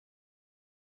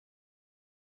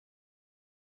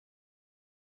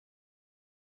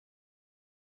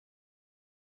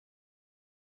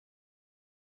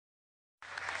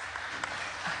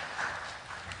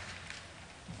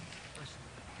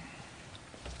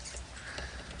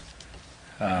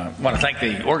I want to thank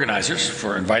the organizers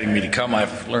for inviting me to come.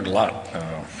 I've learned a lot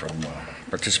from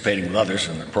participating with others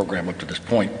in the program up to this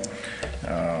point.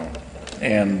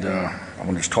 And I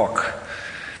want to just talk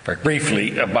very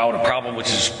briefly about a problem which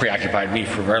has preoccupied me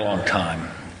for a very long time.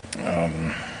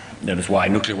 That is why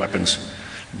nuclear weapons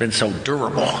have been so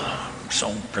durable,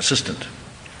 so persistent.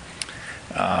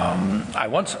 I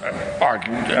once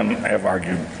argued, and have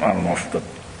argued, I don't know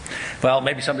if well,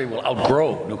 maybe somebody will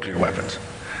outgrow nuclear weapons.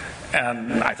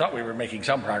 And I thought we were making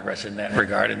some progress in that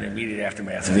regard in the immediate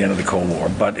aftermath of the end of the Cold War,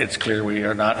 but it's clear we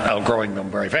are not outgrowing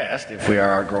them very fast, if we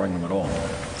are outgrowing them at all.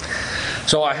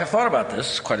 So I have thought about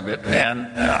this quite a bit, and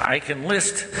I can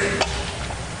list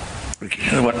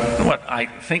what I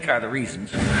think are the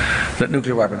reasons that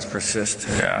nuclear weapons persist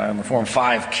in the form of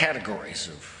 5 categories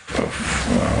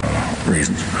of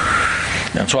reasons.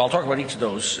 And so I'll talk about each of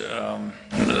those.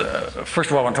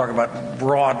 First of all, I want to talk about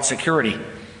broad security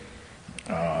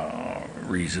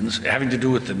reasons having to do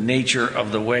with the nature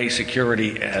of the way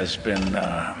security has been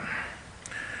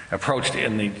approached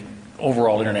in the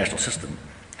overall international system.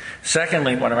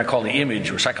 Secondly, what I might call the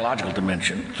image or psychological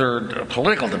dimension. Third, a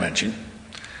political dimension.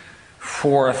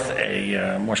 Fourth,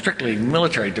 a more strictly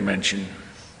military dimension,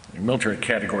 a military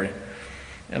category.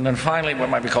 And then finally, what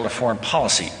might be called a foreign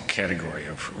policy category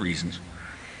of reasons.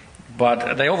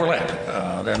 But they overlap.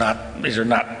 These are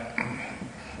not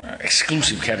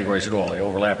exclusive categories at all. They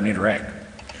overlap and interact.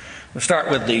 Let's start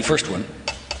with the first one.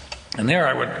 And there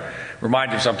I would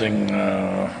remind you of something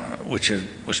which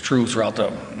was true throughout the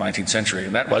 19th century,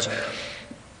 and that was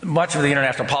much of the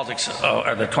international politics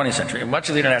of the 20th century, much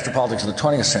of the international politics of the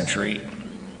 20th century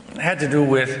had to do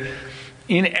with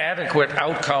inadequate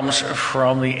outcomes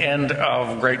from the end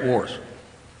of great wars.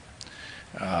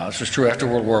 This was true after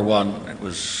World War I. It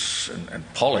was, and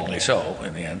appallingly so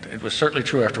in the end. It was certainly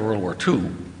true after World War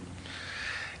II.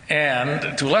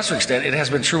 And to a lesser extent, it has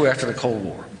been true after the Cold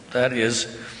War. That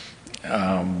is,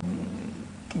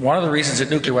 one of the reasons that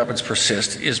nuclear weapons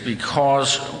persist is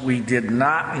because we did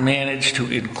not manage to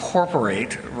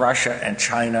incorporate Russia and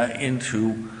China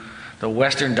into the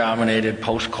Western-dominated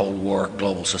post-Cold War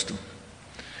global system.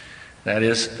 That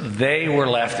is, they were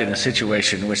left in a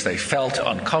situation in which they felt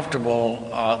uncomfortable,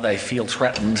 they feel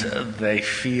threatened, they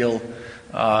feel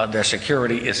their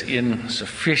security is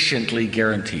insufficiently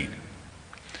guaranteed.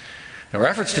 There were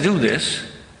efforts to do this,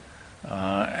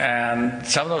 and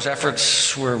some of those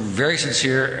efforts were very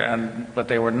sincere, but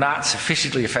they were not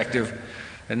sufficiently effective,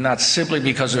 and not simply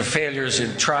because of failures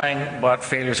in trying, but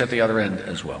failures at the other end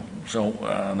as well. So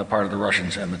on the part of the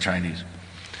Russians and the Chinese.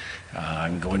 I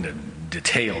can go into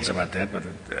details about that, but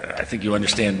I think you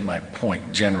understand my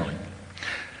point generally.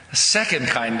 The second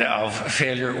kind of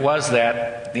failure was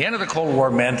that the end of the Cold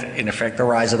War meant, in effect, the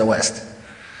rise of the West.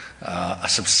 A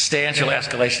substantial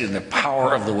escalation in the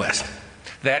power of the West.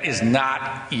 That is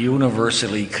not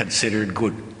universally considered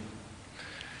good.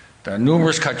 There are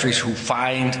numerous countries who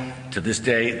find, to this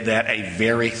day, that a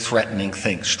very threatening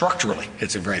thing. Structurally,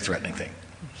 it's a very threatening thing.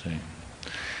 See?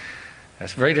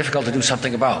 That's very difficult to do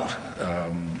something about.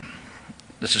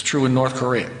 This is true in North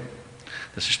Korea.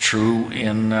 This is true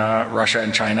in Russia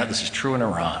and China. This is true in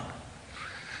Iran.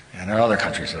 And there are other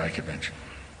countries that I could mention.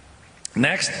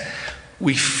 Next,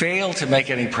 we failed to make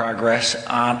any progress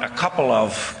on a couple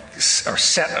of, or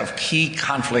set of key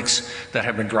conflicts that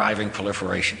have been driving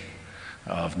proliferation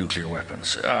of nuclear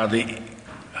weapons. The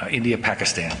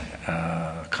India-Pakistan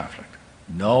conflict.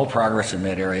 No progress in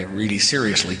that area, really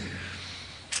seriously.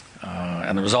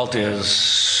 And the result is,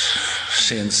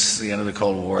 since the end of the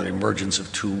Cold War, the emergence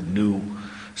of 2 new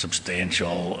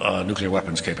substantial nuclear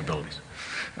weapons capabilities.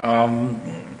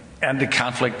 And the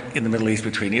conflict in the Middle East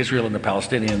between Israel and the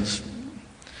Palestinians,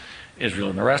 Israel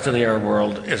and the rest of the Arab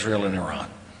world, Israel and Iran.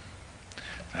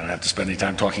 I don't have to spend any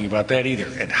time talking about that either,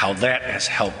 and how that has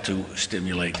helped to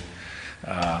stimulate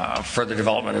further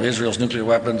development of Israel's nuclear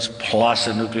weapons, plus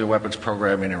a nuclear weapons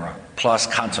program in Iran, plus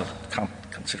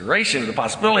consideration of the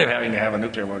possibility of having to have a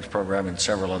nuclear weapons program in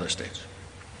several other states.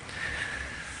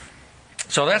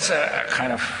 So that's a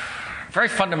kind of very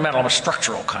fundamental, a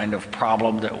structural kind of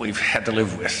problem that we've had to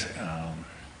live with.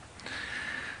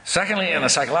 Secondly, in the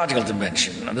psychological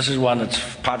dimension, and this is one that's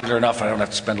popular enough I don't have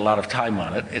to spend a lot of time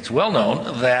on it, it's well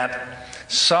known that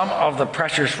some of the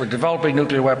pressures for developing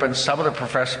nuclear weapons, some of the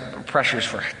pressures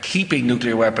for keeping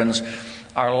nuclear weapons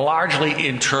are largely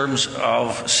in terms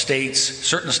of states,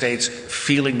 certain states,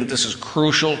 feeling that this is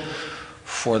crucial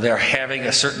for their having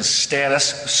a certain status,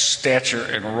 stature,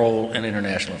 and role in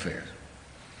international affairs.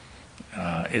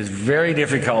 It's very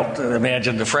difficult to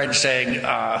imagine the French saying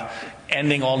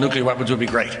ending all nuclear weapons would be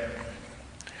great.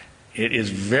 It is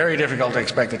very difficult to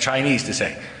expect the Chinese to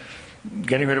say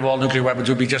getting rid of all nuclear weapons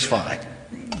would be just fine,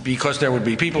 because there would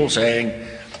be people saying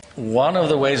one of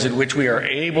the ways in which we are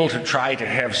able to try to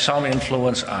have some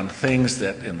influence on things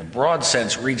that in the broad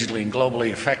sense regionally and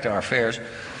globally affect our affairs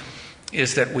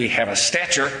is that we have a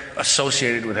stature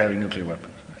associated with having nuclear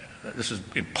weapons. This is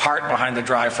in part behind the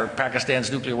drive for Pakistan's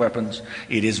nuclear weapons.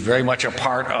 It is very much a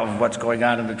part of what's going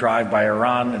on in the drive by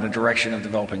Iran in the direction of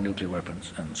developing nuclear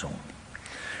weapons and so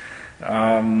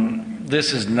on.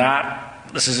 This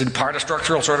is in part a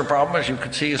structural sort of problem, as you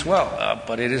can see as well,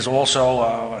 but it is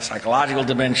also a psychological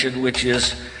dimension which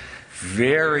is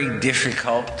very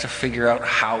difficult to figure out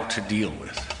how to deal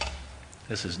with.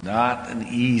 This is not an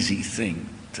easy thing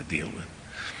to deal with.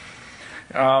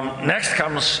 Next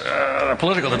comes the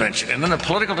political dimension. And in the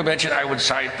political dimension, I would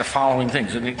cite the following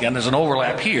things. And again, there's an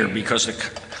overlap here because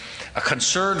a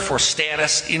concern for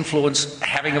status, influence,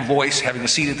 having a voice, having a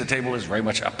seat at the table is very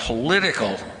much a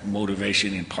political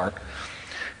motivation in part.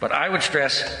 But I would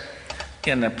stress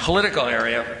in the political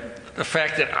area the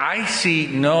fact that I see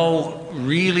no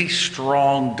really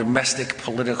strong domestic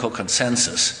political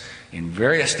consensus in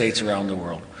various states around the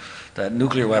world that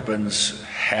nuclear weapons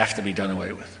have to be done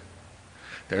away with.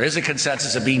 There is a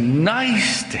consensus it'd be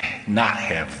nice to not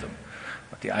have them.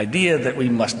 But the idea that we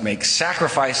must make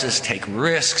sacrifices, take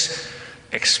risks,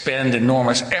 expend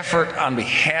enormous effort on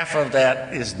behalf of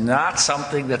that is not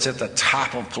something that's at the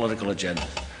top of political agenda.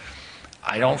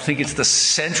 I don't think it's the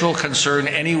central concern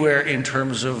anywhere in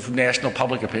terms of national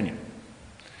public opinion.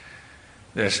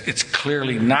 It's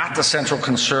clearly not the central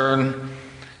concern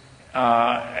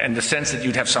in the sense that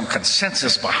you'd have some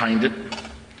consensus behind it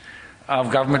of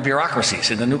government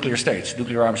bureaucracies in the nuclear states,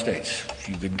 nuclear armed states.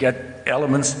 You could get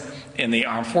elements in the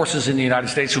armed forces in the United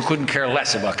States who couldn't care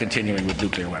less about continuing with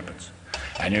nuclear weapons.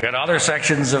 And you get other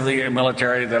sections of the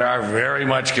military that are very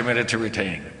much committed to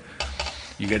retaining them.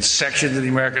 You get sections of the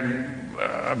American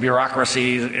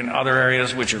bureaucracy in other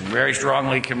areas which are very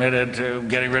strongly committed to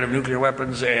getting rid of nuclear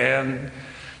weapons, and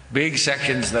big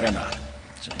sections that are not.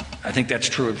 So I think that's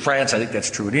true in France, I think that's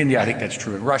true in India, I think that's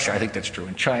true in Russia, I think that's true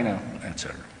in China,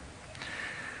 etc.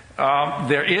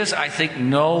 There is, I think,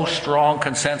 no strong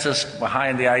consensus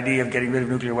behind the idea of getting rid of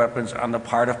nuclear weapons on the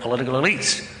part of political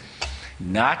elites.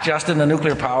 Not just in the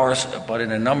nuclear powers, but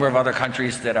in a number of other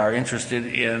countries that are interested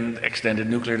in extended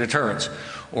nuclear deterrence,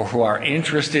 or who are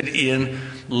interested in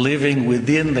living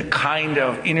within the kind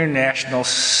of international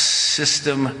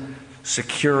system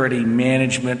security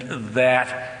management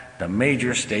that the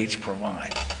major states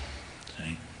provide.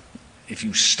 If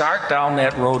you start down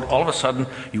that road, all of a sudden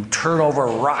you turn over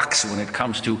rocks when it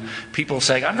comes to people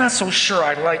saying, I'm not so sure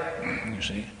I like, you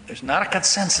see, there's not a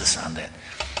consensus on that.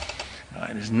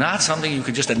 It is not something you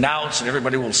can just announce and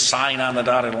everybody will sign on the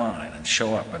dotted line and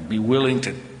show up and be willing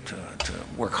to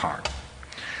work hard.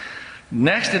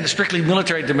 Next, in the strictly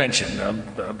military dimension,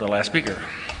 the last speaker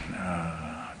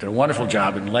did a wonderful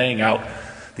job in laying out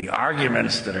the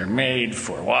arguments that are made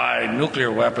for why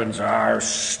nuclear weapons are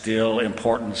still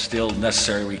important, still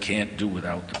necessary, we can't do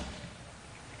without them.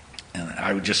 And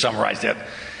I would just summarize that.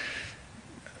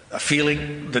 A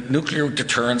feeling that nuclear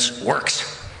deterrence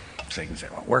works. So you can say,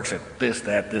 well, it works at this,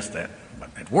 that, but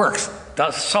it works,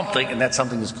 does something, and that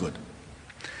something is good.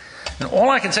 And all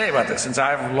I can say about this, since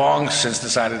I've long since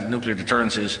decided that nuclear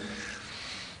deterrence is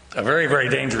a very, very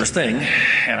dangerous thing,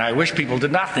 and I wish people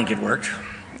did not think it worked,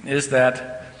 is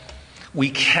that we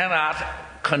cannot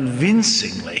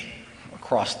convincingly,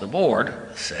 across the board,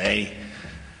 say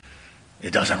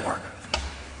it doesn't work.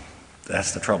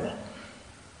 That's the trouble.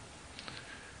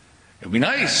 It would be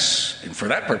nice, and for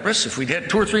that purpose, if we'd had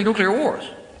 2 or 3 nuclear wars.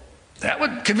 That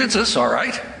would convince us, all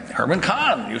right. Herman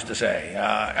Kahn used to say,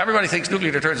 everybody thinks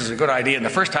nuclear deterrence is a good idea, and the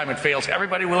first time it fails,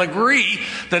 everybody will agree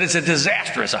that it's a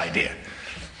disastrous idea.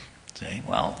 See,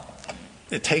 well,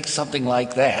 it takes something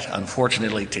like that,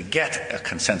 unfortunately, to get a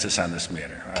consensus on this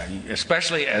matter,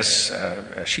 especially, as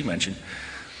she mentioned,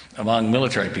 among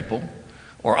military people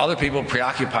or other people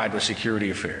preoccupied with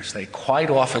security affairs. They quite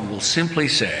often will simply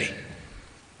say,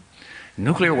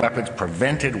 nuclear weapons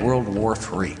prevented World War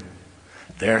III.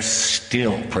 They're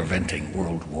still preventing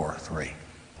World War III.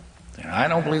 And I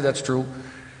don't believe that's true,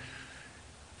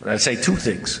 but I'd say 2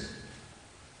 things.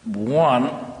 One,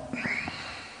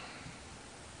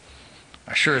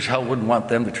 I sure as hell wouldn't want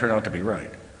them to turn out to be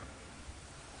right.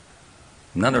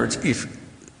 In other words, if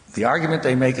the argument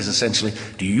they make is essentially,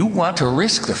 do you want to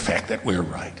risk the fact that we're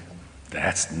right?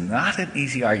 That's not an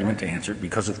easy argument to answer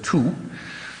because of 2.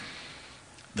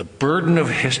 The burden of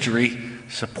history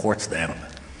supports them.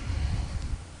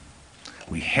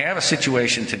 We have a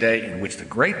situation today in which the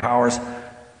great powers,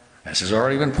 as has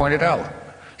already been pointed out,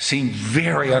 seem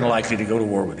very unlikely to go to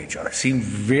war with each other, seem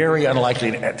very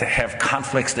unlikely to have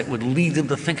conflicts that would lead them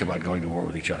to think about going to war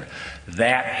with each other.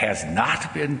 That has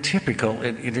not been typical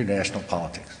in international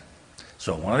politics.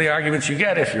 So one of the arguments you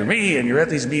get if you're me and you're at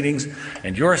these meetings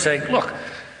and you're saying, look,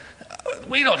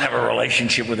 we don't have a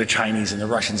relationship with the Chinese and the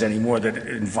Russians anymore that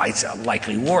invites a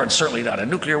likely war, and certainly not a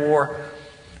nuclear war.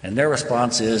 And their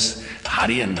response is, how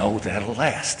do you know that'll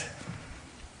last?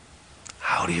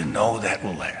 How do you know that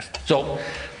will last? So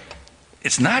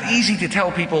it's not easy to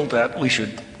tell people that we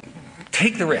should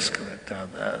take the risk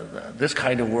that this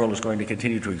kind of world is going to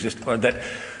continue to exist, or that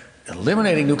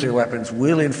eliminating nuclear weapons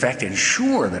will in fact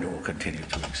ensure that it will continue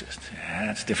to exist.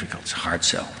 That's difficult. It's a hard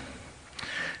sell.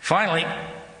 Finally,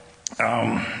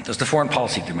 there's the foreign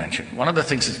policy dimension. One of the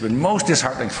things that's been most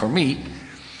disheartening for me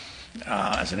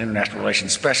as an international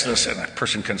relations specialist and a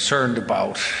person concerned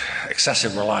about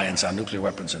excessive reliance on nuclear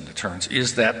weapons and deterrence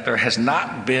is that there has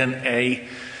not been a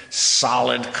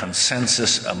solid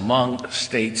consensus among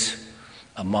states,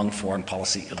 among foreign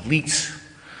policy elites,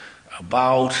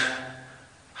 about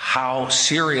how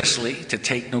seriously to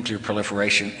take nuclear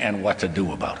proliferation and what to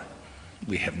do about it.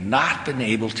 We have not been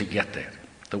able to get there.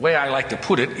 The way I like to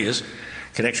put it is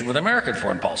connection with American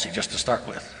foreign policy, just to start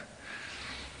with.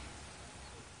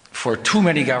 For too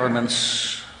many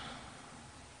governments,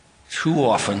 too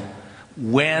often,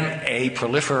 when a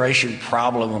proliferation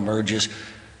problem emerges,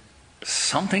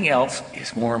 something else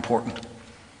is more important.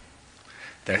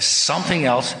 There's something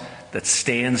else that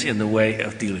stands in the way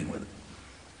of dealing with it.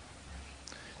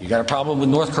 You got a problem with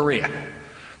North Korea.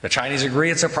 The Chinese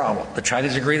agree it's a problem. The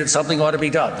Chinese agree that something ought to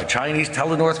be done. The Chinese tell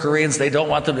the North Koreans they don't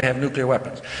want them to have nuclear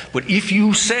weapons. But if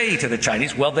you say to the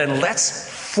Chinese, well, then let's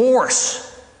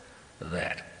force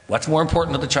that. What's more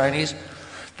important to the Chinese?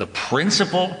 The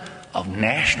principle of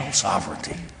national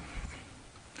sovereignty.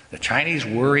 The Chinese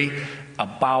worry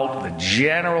about the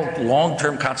general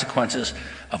long-term consequences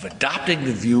of adopting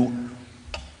the view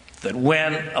that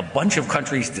when a bunch of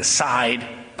countries decide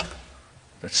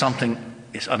that something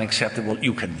is unacceptable,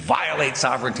 you can violate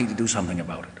sovereignty to do something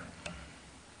about it.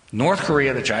 North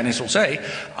Korea, the Chinese will say,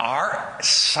 are a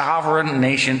sovereign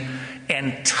nation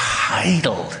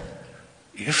entitled,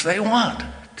 if they want,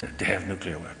 to have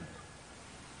nuclear weapons.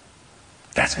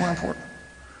 That's more important.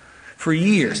 For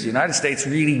years, the United States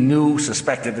really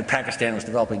suspected that Pakistan was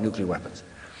developing nuclear weapons.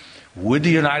 Would the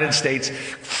United States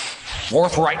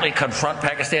forthrightly confront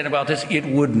Pakistan about this? It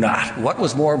would not. What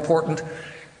was more important?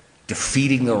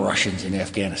 Defeating the Russians in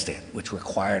Afghanistan, which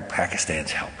required Pakistan's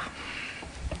help.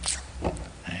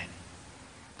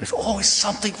 There's always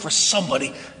something for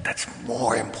somebody that's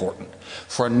more important.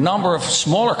 For a number of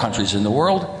smaller countries in the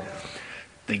world,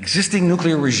 the existing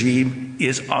nuclear regime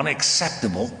is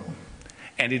unacceptable,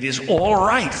 and it is all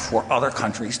right for other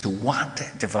countries to want to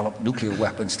develop nuclear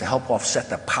weapons to help offset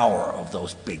the power of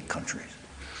those big countries.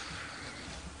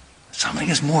 Something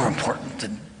is more important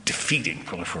than defeating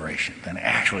proliferation than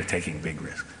actually taking big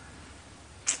risks.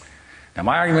 Now,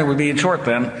 my argument would be, in short,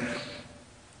 then,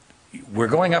 we're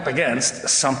going up against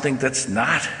something that's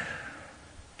not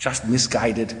just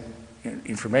misguided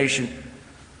information,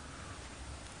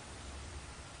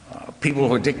 people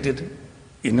who are addicted,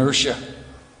 inertia,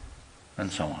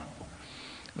 and so on.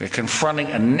 We're confronting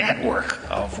a network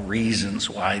of reasons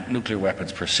why nuclear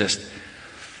weapons persist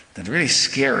that are really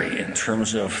scary in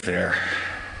terms of their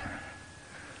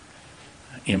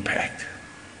impact.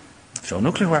 So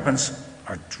nuclear weapons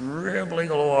are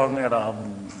dribbling along at a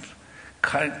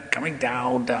coming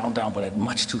down, but at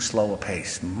much too slow a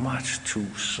pace,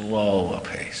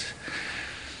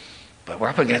 But we're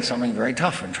up against something very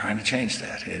tough in trying to change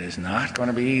that. It is not going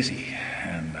to be easy,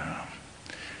 and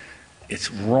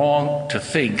it's wrong to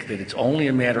think that it's only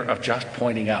a matter of just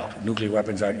pointing out nuclear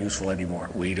weapons aren't useful anymore.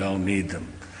 We don't need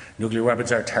them. Nuclear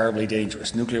weapons are terribly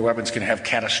dangerous. Nuclear weapons can have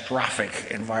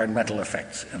catastrophic environmental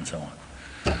effects, and so on.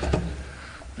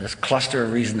 This cluster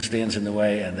of reasons stands in the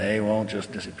way, and they won't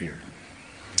just disappear.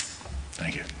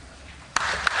 Thank you.